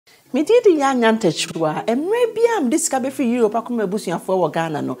Me did the young antechua, and maybe I'm discovered for Europe. I come a bush for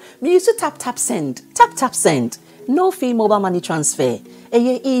Ghana. No, me used to tap send, tap send. No fee mobile money transfer.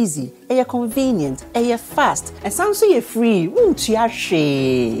 Easy, convenient, fast, and sounds so free. Won't you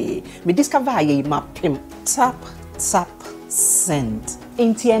share? Me discover my pim tap send.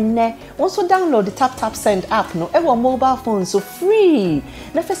 Intienne, also download the tap send app. No, ever mobile phone so free.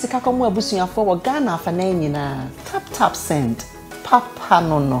 Na first ka come a bush for Ghana for na tap send. Papa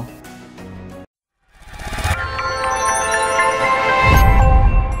no.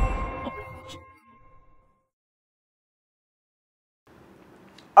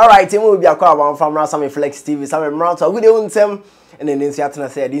 Alright, we will be a call from some Flex TV, some around to good own them, and then in Seattle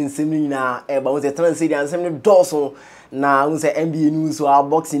said in Semina, about the transit and some Dawson. Now, we say NBA news or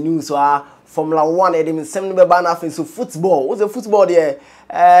boxing news or Formula 1, and then some banner so football. What's the football there?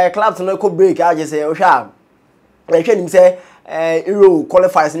 Clubs no could break. I just say, oh, sharp. I can say, Euro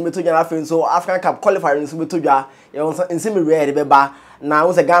qualifiers in between so African Cup qualifiers in between in semi red beba. Now,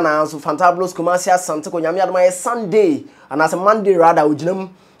 we say Ghana, so Fantablos, Kumasi, Santa Yami, Sunday, and as a Monday rather, with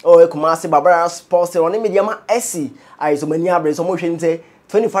them. Oh, Kumasi Barbara Sports on the medium SC. I so many average so motion say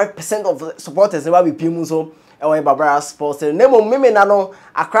 25% of supporters never be pimu so Barbara Sports. Nemo Mimi Nano,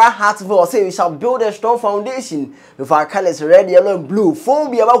 Accra Hartsville say we shall build a strong foundation with our colors red, yellow, and blue.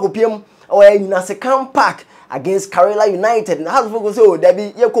 Phone be about PM or in a second pack against Carolina United. And Hartsville so there be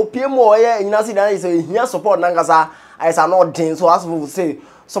Yako PM or in Nasi so here support Nangasa as are not doing so Hartsville say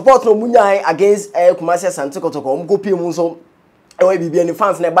support no Munya against Kumasi Santico to come go PM so. We be any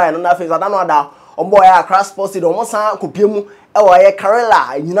fans nearby and on face. I don't know that on boy a crash posted almost a copium or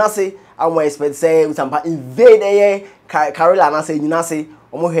Carolina, you know, say, I'm expect say with some invade a Carolina, and say, you know, say,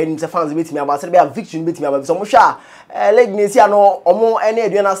 almost heading to fans with me about a victory with me about some sha. Let me see, I know, or more any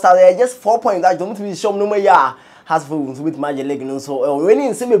idea start there, just 4 points. I don't be shown no more, yeah, has fools with magic leg, so when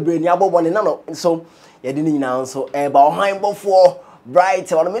in semi brain, yeah, but one and none, so you didn't know, so about high before.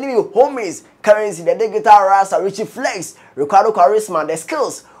 Bright, on many homies, currency, the guitar rasta, Richie Flex, Ricardo Charisma, the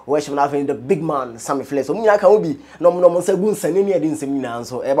skills, where she will have the big man, Sammy Flex. So, me, I can be no segun, sending didn't say me now.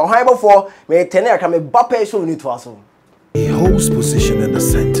 So, about high before, may 10 years come a bappe show need to us. A host position in the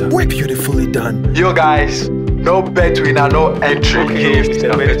center. We're beautifully done. Yo, guys, no bet winner, no entry. Okay,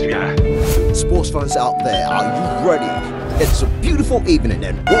 sports fans out there, are you ready? It's a beautiful evening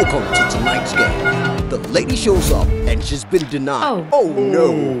and welcome to tonight's game. The lady shows up and she's been denied. Oh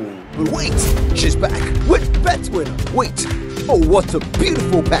no. But wait, she's back with Betwin. Wait. Oh, what a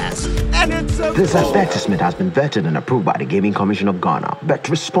beautiful pass. And it's a This advertisement has been vetted and approved by the Gaming Commission of Ghana. Bet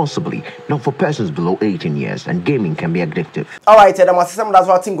responsibly, not for persons below 18 years, and gaming can be addictive. Alright, that's what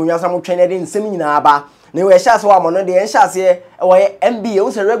I think I'm training in seminar. Now, we're just one of the enchants here, or NBA,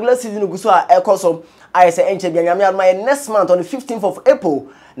 was a regular season of Gusua Ecosom. I say, my next month on the 15th of April.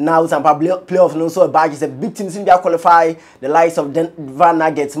 Now, some playoffs, no so bad is a big team in their qualify. The likes of Denver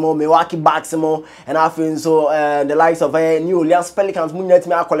Nuggets more, Milwaukee Bucks more, and I feel so the likes of New Orleans Pelicans, Moonlight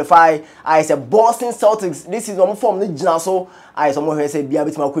may qualify. I say Boston Celtics. This is one form the so I someone say be a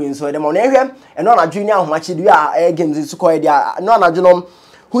bit more queen. So them on area and on a junior how much do you games in Sukoy there. No, na junior.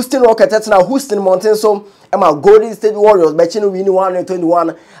 Houston Rockets now Houston Mountain so Emma Golden State Warriors betting winning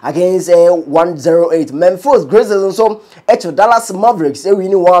 121 against 108. Memphis Grizzlies and so Dallas Mavericks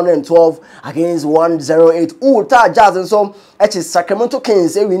winning 112 against 108. Utah Jazz and so Sacramento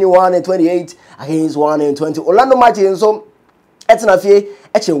Kings winning 128 against 120. Orlando Magic and so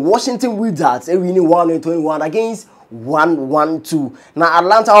Washington Wizards winning 121 against 112. Now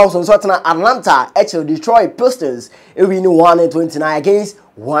Atlanta also so Atlanta Detroit Pistons winning 129 against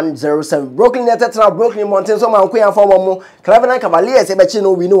 107. Brooklyn Nets now Brooklyn Mountains so man queen form mo Cleveland Cavaliers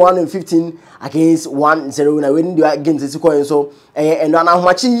winning 115 against 109. Winning the games is going so and how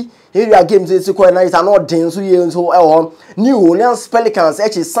much here games is going is not den so New Orleans Pelicans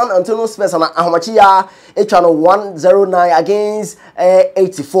San Antonio Spurs and how much ya 109 against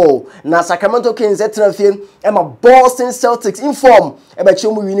 84. Now Sacramento Kings Emma Boston Celtics in form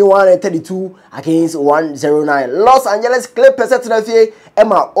winning 132 against 109. Los Angeles Clippers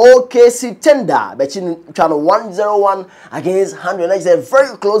Emma OKC Tender between 101 against 100. It's a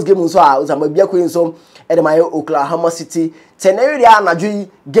very close game so Oklahoma City Teneria Najui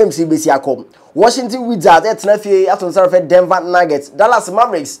games in Washington Wizards at Denver Nuggets, Dallas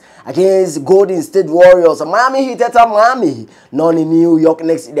Mavericks against Golden State Warriors, Miami Heat at Miami, non in New York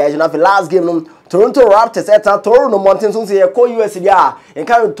next there's the last game Toronto Raptors at Toronto Mountains US and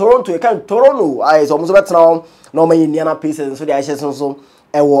kind Toronto Toronto I almost better now normally Indiana Pacers so the Ashes so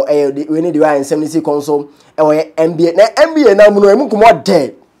we need the 76 console NBA now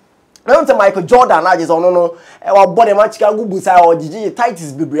dead na nte Michael Jordan na je ono no wa body man Chicago Bulls o gigi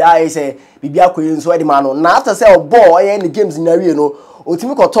titles bibria ai say bibia koyi nso e ma no na after say o ball e ni games na wie no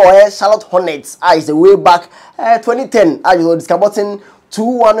otimi koto Charlotte Hornets is the way back 2010 I was discounting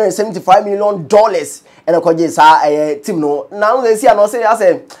 $275 million and a koje sa team no now they see and say I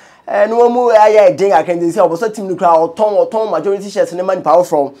say no mu aye den I can say oboso team no kra ton majority shares in money power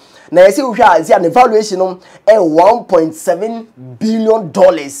from na you see we see an evaluation no $1.7 billion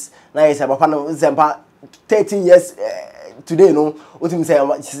na you say papa no zempa 13 years today no otim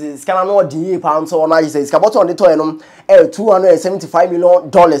say scan no di pound so na you say scaboto on the toy no $275 million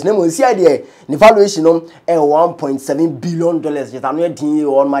na mo see there the valuation no $1.7 billion just am no di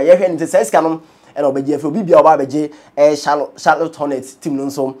on my year and say scan no and obeje for bibia oba beje Charlotte Hornets team no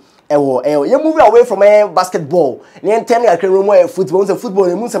so you move away from basketball ni enten ya kere mo football so football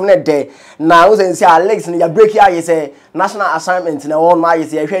ni musem na de na wo say Alex ni ya break ya you say national assignment na one ma you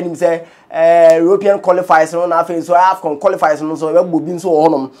say hwe nim say European qualifiers no na afen so AFCON qualifiers no so we bobi so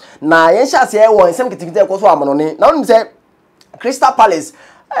honom na yen sha say won nsem kitikite ko so amono ni na won say Crystal Palace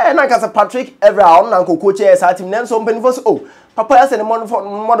na ka say Patrick Evra na ko coach sa team na so mpanifo so papa ya say the mono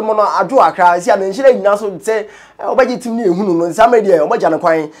adu akra si am nhire nyina so say obaji team ni ehunu no samedi e obaja ne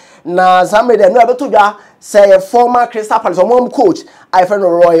kwan na samedi no abeto dwa say former Crystal Palace mom coach I friend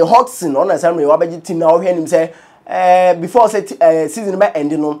Roy Hodgson on samedi obaji team na o hwe nim say before say season be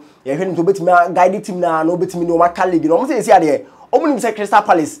end no ye hwe nim to betimi guide team na no betimi no maka league no mo say sia de omunim say Crystal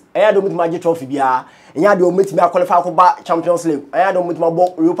Palace eya do betimi age trophy bia eya do betimi qualify ko ba Champions League eya do betimi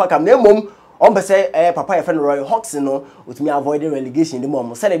bo Europa Cup na mom on be say papa your friend Roy Hodgson no utimi avoid relegation the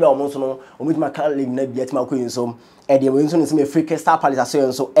mom say be omo so no omutima ka league na bia tima koyin so e de we so no say free Crystal Palace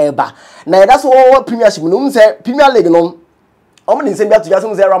aso so eba na that's all Premiership no say Premier League no omo ni say bia to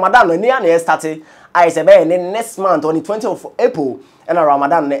just say Ramadan no near na start I say be next month on the 20th of April and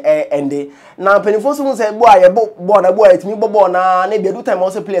Ramadan end na penifo so say bo aye bo na bo etimi bo na bia do time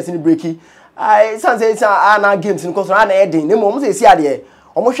also players ni breaki I say na games ni ko so na edin na mom say si ade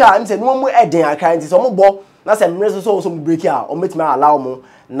omo hwa am say no mu eden akan ti so mo bo na say mre so break a omo metima allow mo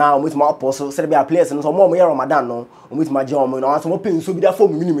na omo metima aposo say be players no so mo ye Ramadan no omo metima je omo na so mo pen so bi da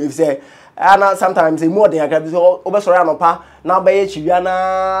form minimum if say na sometimes more than akan so obesoro anopa na ba ye chiwia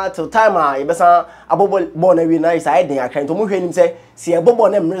na till time a ye besa abobo ball na wi na is eden akan to mo hwe nim say se e bobo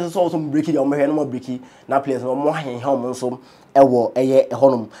na mre so break the omo hwe no mo break na players no mo hen hom so ewo eye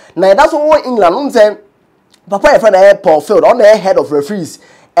honum na that's what England no say papa your friend Paul Field on the head of referees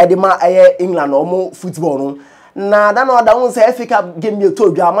edema England omo football no na that no other one say FA Cup game be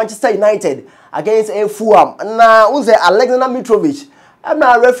to Manchester United against Fulham na one say Alexander Mitrovic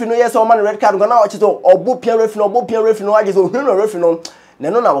na referee no yes o man red card go na watch to obo referee no age so hwenu referee no na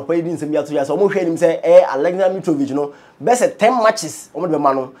no na papa edi nsem bia to ya so omo hwe nim say Alexander Mitrovic no best 10 matches omo de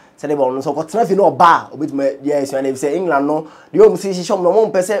ma no say the ball no so ko tena fi no ba obetima yes and say England no the home see shom no mo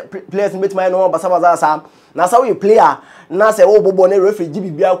pese players betima no basa sa na say we player na say o bobo na referee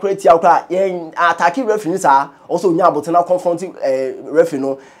gibi bia create akwa yen attack referee sa also nya abotena confronting referee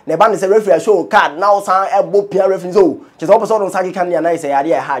no na ba ne say referee show card na o san ebo pia referee so che so person don saki kan na say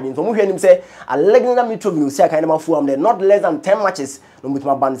ade ha yin so mo hwe nim say Alexander Mitrovic say kan na Fulham there not less than 10 matches no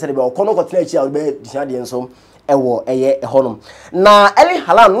betima ban say the ball kono ko tena chi a be dishade enso ewo eye honum na Erling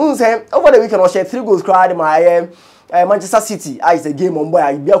Haaland say over the weekend share 3 goals crowd my Manchester City is the game on boy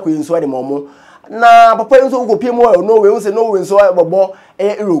I bia koyin so de momo na papa enso go pie mo no we say no we so bobo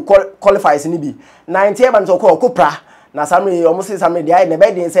Euro qualifiers ni bi 90 ban so ko kopra na samre omo say samre dey na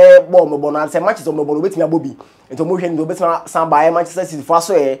be dey say ball mo na say matches o mo bo betimi abobi ento mo hwe ni do betimi san ba Manchester City for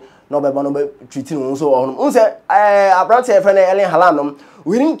so no be no be treating on so on say Abrante friend Erling Haaland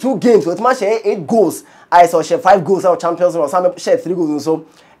winning 2 games with match 8 goals I saw share 5 goals out Champions League some share 3 goals so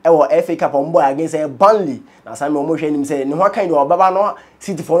FA Cup on boy against Burnley na some mo hwe nim say ni ho kan do baba no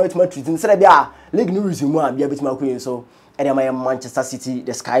City for no treating say bia league no resume a bia betima koyin so e dey my Manchester City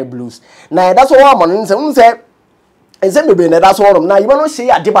the Sky Blues na that's all man say eze be na that's all na you no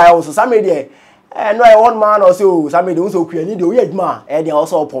share Adebayo so some dey no I one man or so some dey so kuani dey we aduma e dey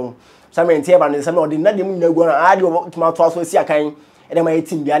also upon some entie ba no some dey na dem nyina go na ade betima to aso si akan e dey my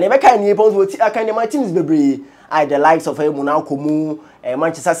team bia na be kan ni pon so akan dey my teams bebre I the likes of Monaco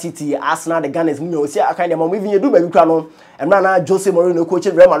Manchester City Arsenal the Gunners mu si akan dey ma even you do ba bi kwa no emra na Jose Mourinho coach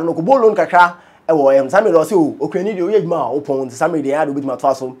Real Madrid no ko bolon kakra ewo Samuel o se o okwani de oyeduma opon Samuel de ya do betima to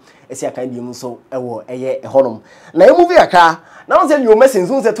aso esi akan bi mu so ewo eye ehonom na e movie aka na won say Leo Messi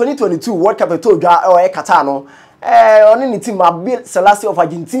so say 2022 World Cup to dwa e Qatar no oni ni team Abel Selassie of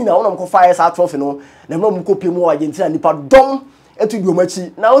Argentina won am ko fire sa trophy no na mo ko pie mu Argentina nipa dom etu bi o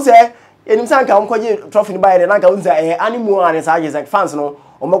machi na won say enim san ka won ko je trophy ni baye na ka won say animu an sa je fans no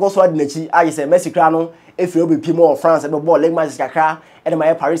omego so ade nachi aye say Messi kra no efiri obepi mo France be ball leg matches kakra e de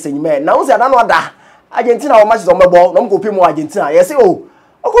my Paris Saint-Germain na wo say ada no da Argentina o matches o mebo no go pi mo Argentina yes o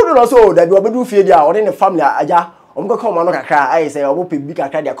okodu no so da bi obedu fie dia o de ne family aja omgo come no kakra aye say obo pe bi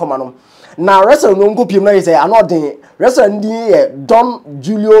kakra dia come no na restaurant no go pi mo say anodin restaurant din Don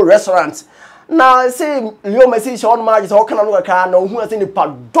Julio restaurant na say Leo Messi show matches o kana no kakra na hu say ni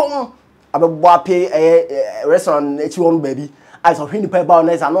pardon abebo pay restaurant echi won baby I saw him pay about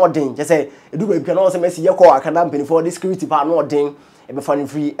nice anodin just say edu baby kana say Messi ye call akada mpeni for the security part anodin e be funny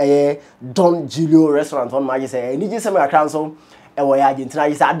free Don Julio restaurant on matches say ni just say me akra so e wo ya Argentina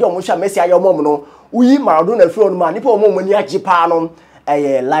yi say ade omo hwa Messi ayo mom no uyi Maradona free on man nipa omo mani agi pa no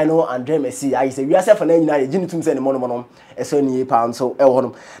Lionel Andre Messi I say we are for na nyina ye gini tum say ne mono e so ni pa so e wo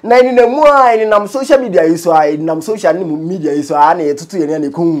no na ni na mu a ni nam social media yi so a nam social media yi so a na ye tutu ye ne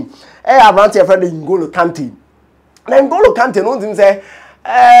ko Avante e friend N'Golo Kante na N'Golo Kante no ndim say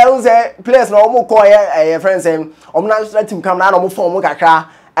say players na omo call ye friends omo na team come na omo form omo kakra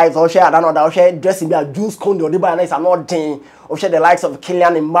I so share that no that share dressing be a juice conde or the buy nice not thing of share the likes of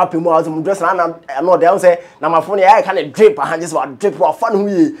Kylian Mbappe mo as dress na no they say na my phone I can drip and just what drip for fun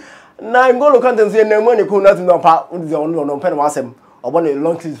we na N'Golo Kante say na money ko nothing no pa no pen wasem obo the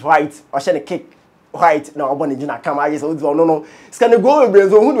long sleeve white or share the kick white na obo the gina come I just no scan go we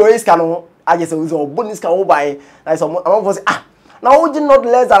so who do scan no I just obo this can buy na so am for say now we not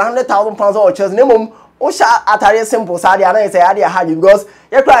less than 100,000 pounds or chest name Osha atare simple sade ana say ade hard because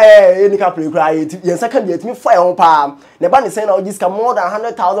ye cry any ka play cry ye second ye me fire on pa ne ba ne say na ogiska more than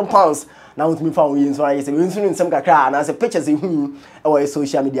 100,000 pounds na want me found we so I say we nsun nsem kakra na say pictures e hu e wo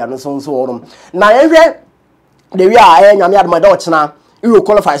social media no so on na ye hwe de wi a nyame adoma da ochena Euro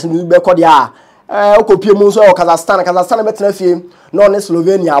qualifiers ni be kɔ dia okopie mu so Kazakhstan betena fie no ne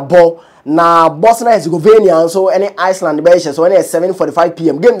Slovenia bo na Bosnia Herzegovina so any Iceland be so any 7:45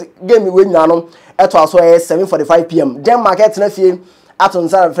 p.m. game we nyina no eto aso 7:45 p.m. Denmark etena fie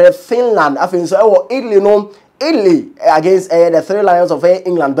atonsa Finland afin so Italy against the Three Lions of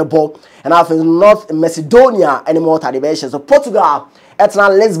England the ball and afin North Macedonia anymore tadibation so Portugal etna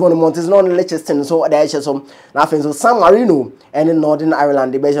Lisbon Montes no Liechtenstein so the so na afin so San Marino and Northern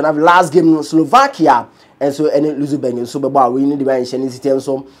Ireland the have last game Slovakia and so any Luxembourg so be we need the mention system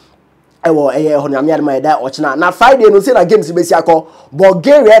so ewo honamia de my da ochina na Friday no say na games be si akọ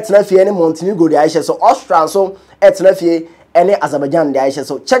Bulgaria etna fie any Montenegro the Aisha so Austria so etna fie any Azerbaijan the Aisha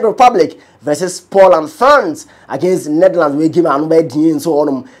so Czech Republic versus Poland, France against Netherlands we game anu be din so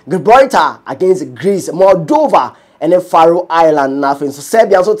on Gibraltar against Greece, Moldova and Faroe Island na so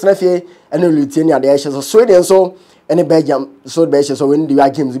Serbia so etna fie any Lithuania the Aisha so Sweden so any Belgium so the Aisha so when the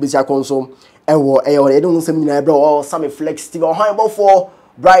games be si akọ so ewo e don nsem nyina bro o Sammy Flex TV o han for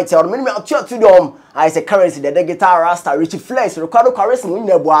Bright or minimum to them I say currency the guitar rasta Richie Flex Ricardo Carres mu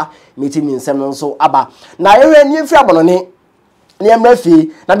nyabua meeting me nsem so aba na ye ni mfi abonone ne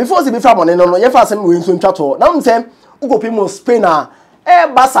emrafi na before se be fra abonone no ye fa asem we nso ntwato na msem ugopi mo Spain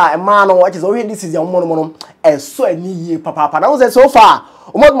basa ma no what is already this is your mono so ani ye papa na say so far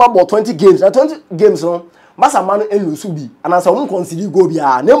almost about 20 games na 20 games no basa ma no elusu bi and as we consider go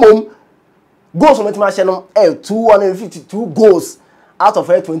bia na mom goals on metima she no 252 goals out of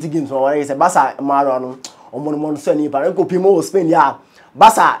 20 games no worry say Barca maro no omono so ni pa ko pimo Spain ya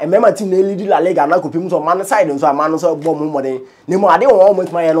Barca e member team na lead La Liga na ko pimo so man side so man so bo mo modern ni mo ade won mo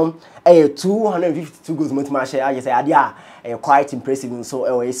tima ye no 252 goals mo tima share I say ade a quite impressive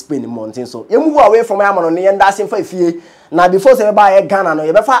so Spain mountain so you move away from Amano ne yanda sem fa fie na before say ba ye Ghana no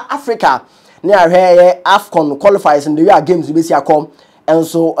ye be fa Africa ne ahwe AFCON qualifiers in the year games be si akom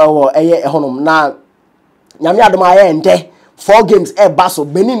enso honom na nyame adoma ye ende 4 games baso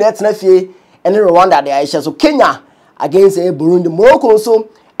Benin etna fie and Rwanda they Aisha so Kenya against Burundi Morocco so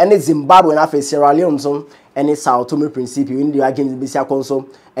and Zimbabwe na face Sierra Leone so and Sao Tome Principe in the games be sia konso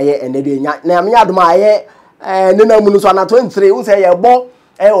and dey na nyame adoma ye nena munu so na 23 we say ye bo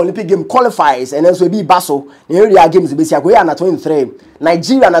Olympic game qualifiers and then so be baso the area games be sia ko ya na 23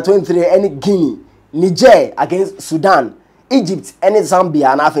 Nigeria na 23 and Guinea Niger against Sudan Egypt and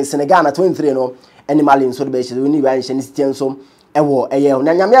Zambia na face Senegal na 23 no animal in so the best we need we nchen so ewo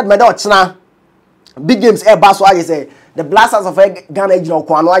na nyame adma da ochena big games baso I say the Blasters of Ghana ejina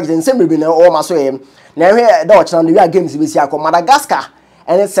ko anu agye nsem bi na o maso na ehwe da ochena the games be si akọ Madagascar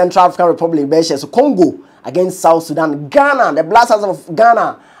and Central African Republic be so Congo against South Sudan Ghana the Blasters of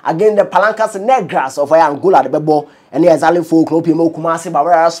Ghana against the Palancas Negras of Angola the bebo and the Azali folk club Pimo Kumasi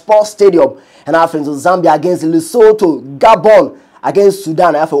Bawara Sports Stadium and after Zambia against Lesotho Gabon against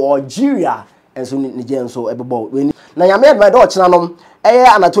Sudan after Algeria and so Nigeria so ebebo na nyame my do ochena no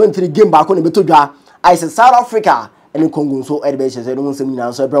under 23 game back on betodwa I say South Africa any Congo so elevation so don't send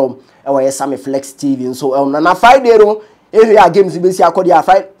me so bro Sammy Flex TV and so na Friday no if you are games we see akodia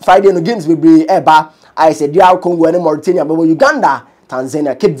Friday no games we be eba I said DR Congo and Mauritania but Uganda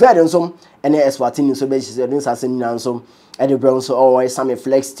Tanzania Cape Verde so and Eswatini so be say don't send me so Eddie Brown so Sammy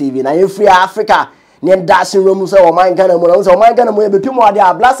Flex TV na free Africa near dashing room so o man Ghana mo so o man Ghana mo be pimo ade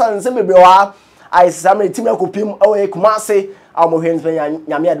a blast and say me be wa I Sammy team akopim Kumasi Amohens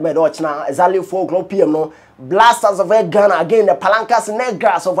Nyame adme do china exactly 4 p.m. no Blasters of Ghana again the Palancas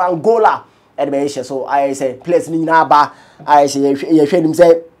Negras of Angola admission so I say place ni na ba I say you him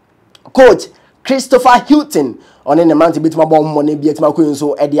say coach Christopher Hilton on in the man to beat my bomb money be at my queen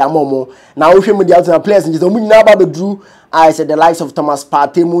so Eddie Amomo now we him the out players and just mu na ba bedru I said the likes of Thomas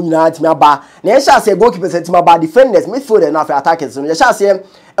Partey mu na at me ba na sha say goalkeepers at me ba defenders midfielder na for attackers so sha say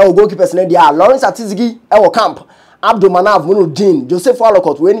goalkeepers na dia Lawrence Atizigi camp Abdul Manaf Munudin Joseph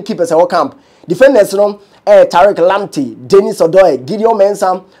Walcott when keepers at camp defenders no Tariq Lamptey Dennis Odoye Gideon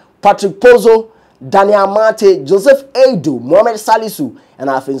Mensah Patrick Pozo Daniel Mate Joseph Edu Mohamed Salisu and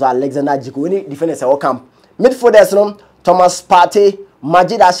I think Alexander Jikwini defenders at camp midfielders no Thomas Partey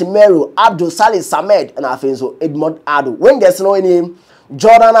Majid Ashimeru Abdul Salih Samed and I think so Edmond Ado when there's no any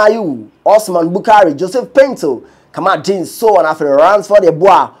Jordan Ayew Osman Bukari Joseph Pinto Kamal Jean so and I think runs for the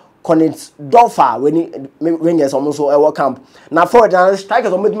bois Connect Dolpha when there's almost a camp. Now for the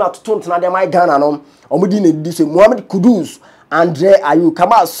strikers on midnight to turn to my Ghana no Omudin this Mohamed Kudus Andre Ayew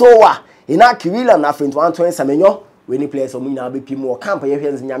Kamal Sowa Ina Kiwila na friend 120 Samenyo when he plays on Mina BP more camp here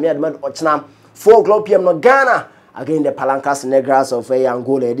in Nyame Admed Ochna 4 p.m. no Ghana again the Palancas Negras of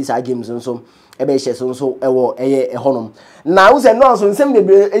Angola these are games and so ebe she so ewo eye honum na we say no so nsem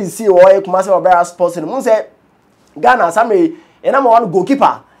bebre see o Kumasi Obera Sports no say Ghana same ena mo one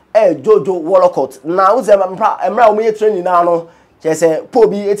goalkeeper Jojo Walcott na we say emra o me training na no che say po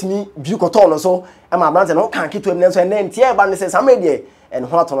bi etimi bi koto no so e ma brand no kan kitu em so na ntie ba ne say same de and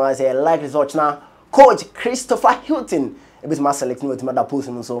ho to no say like result na coach Christopher Hilton e bit ma select no ultimate post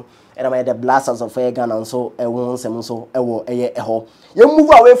no so and am the Blasters of Ghana so e won sem so e wo eye ho you move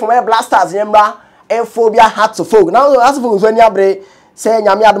away from Blasters yemra phobia hat to folk now as for so any abre say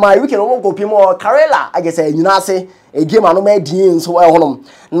Nyame adma we can go pimo Karela I guess e nyina ase e game anu ma din so e honom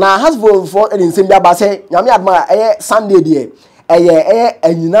na hasful for nsem bia ba say Nyame adma Sunday de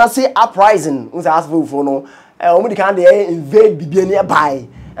nyina ase uprising we say hasful for no omo di kan de invade bibia ne buy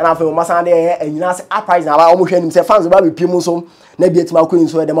and I feel masa de nyina ase uprising aba omo hwanim say fans ba be pimo so na bia tima ko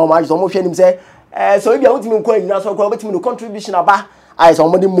so de ma match omo hwanim say so bia wotimi ko nyina so ko betimi no contribution aba I so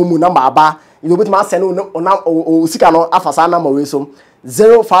omo di mumu number aba you bet ma send o sika no afasa na ma we so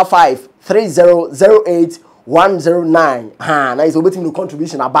 055 3008 109 na is obetimi no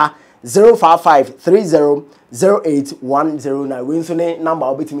contribution aba 055 3008 109 we so ne number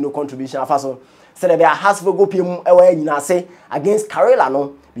obetimi no contribution afaso say there has go piem ewa nyina say against Karela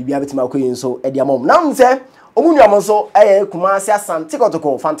no bibia betima akoyin so e dia mom now say omunuam so Kumasi Asante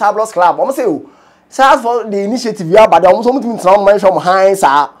Kotoko Fantabulous Club say o as for the initiative we about almost something from mention high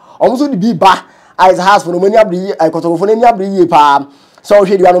sa almost the be ba as has for no many abri Kotoko for any abri pa so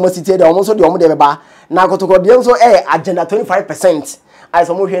she the almost city almost the omo de ba na Kotoko de so agenda 25% as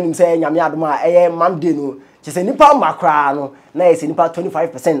almost him say Nyame adoma Monday no she say nipa makra no na say nipa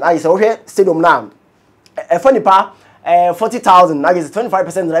 25% as so hwe stadium now for nipa 40,000 na is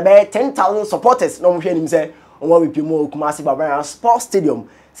 25% na be 10,000 supporters no hwe him say omo we pimo Kumasi Barbara Sports Stadium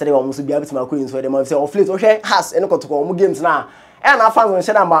say they almost be able to make so them say of late o hwe has any Kotoko omo games na na fans on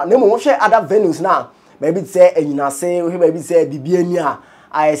share number na mo hwe other venues na maybe say enyina say we maybe say bibia ni a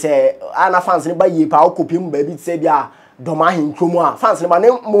I say ana fans ni ba yi pa okopim maybe say bia doma hinkromu a fans ni ba ne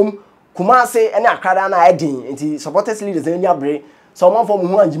mom Kumasi any akrada na edin enti supporters leaders ni abre so man for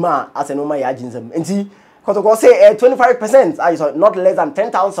mu anjima as no ma ya jinsem enti Kotoko say 25% I so not less than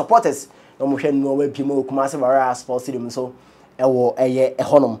 10,000 supporters no mo hwe no we pimo Kumasi Barra Sports Stadium so ewo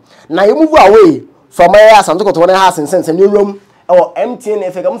honum na you move away from Asante Kotoko na house sense new room ewo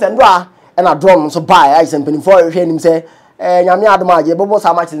MTN FA come say ndra and a drum so buy I send penny for hwe nim say Nyame adoma je bobo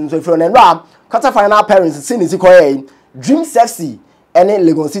sa matches so free na ndra quarter final parents sin is ko Dream Sexy any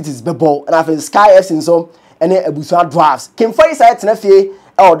Lagos Cities bebo and after Sky FC so any Abusa Drafts Kim Fai side na fie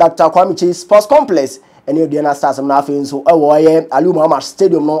Dr. Kwame Chi Sports Complex any the na stars na fie so Ali Muhammad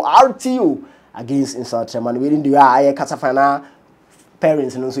Stadium no RTU against Inside Chairman within the quarter final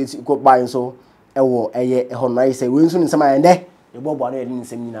parents no so it go by so honor say we so in some ende e bobo na edin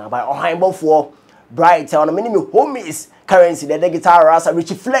nsem nyina by ohanbofo bright on many homies currency the guitar rasa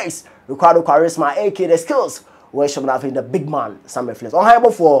Richie Flex Ricardo Charisma AK the skills worship na the big man Samuel Flex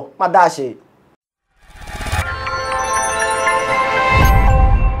ohanbofo madashi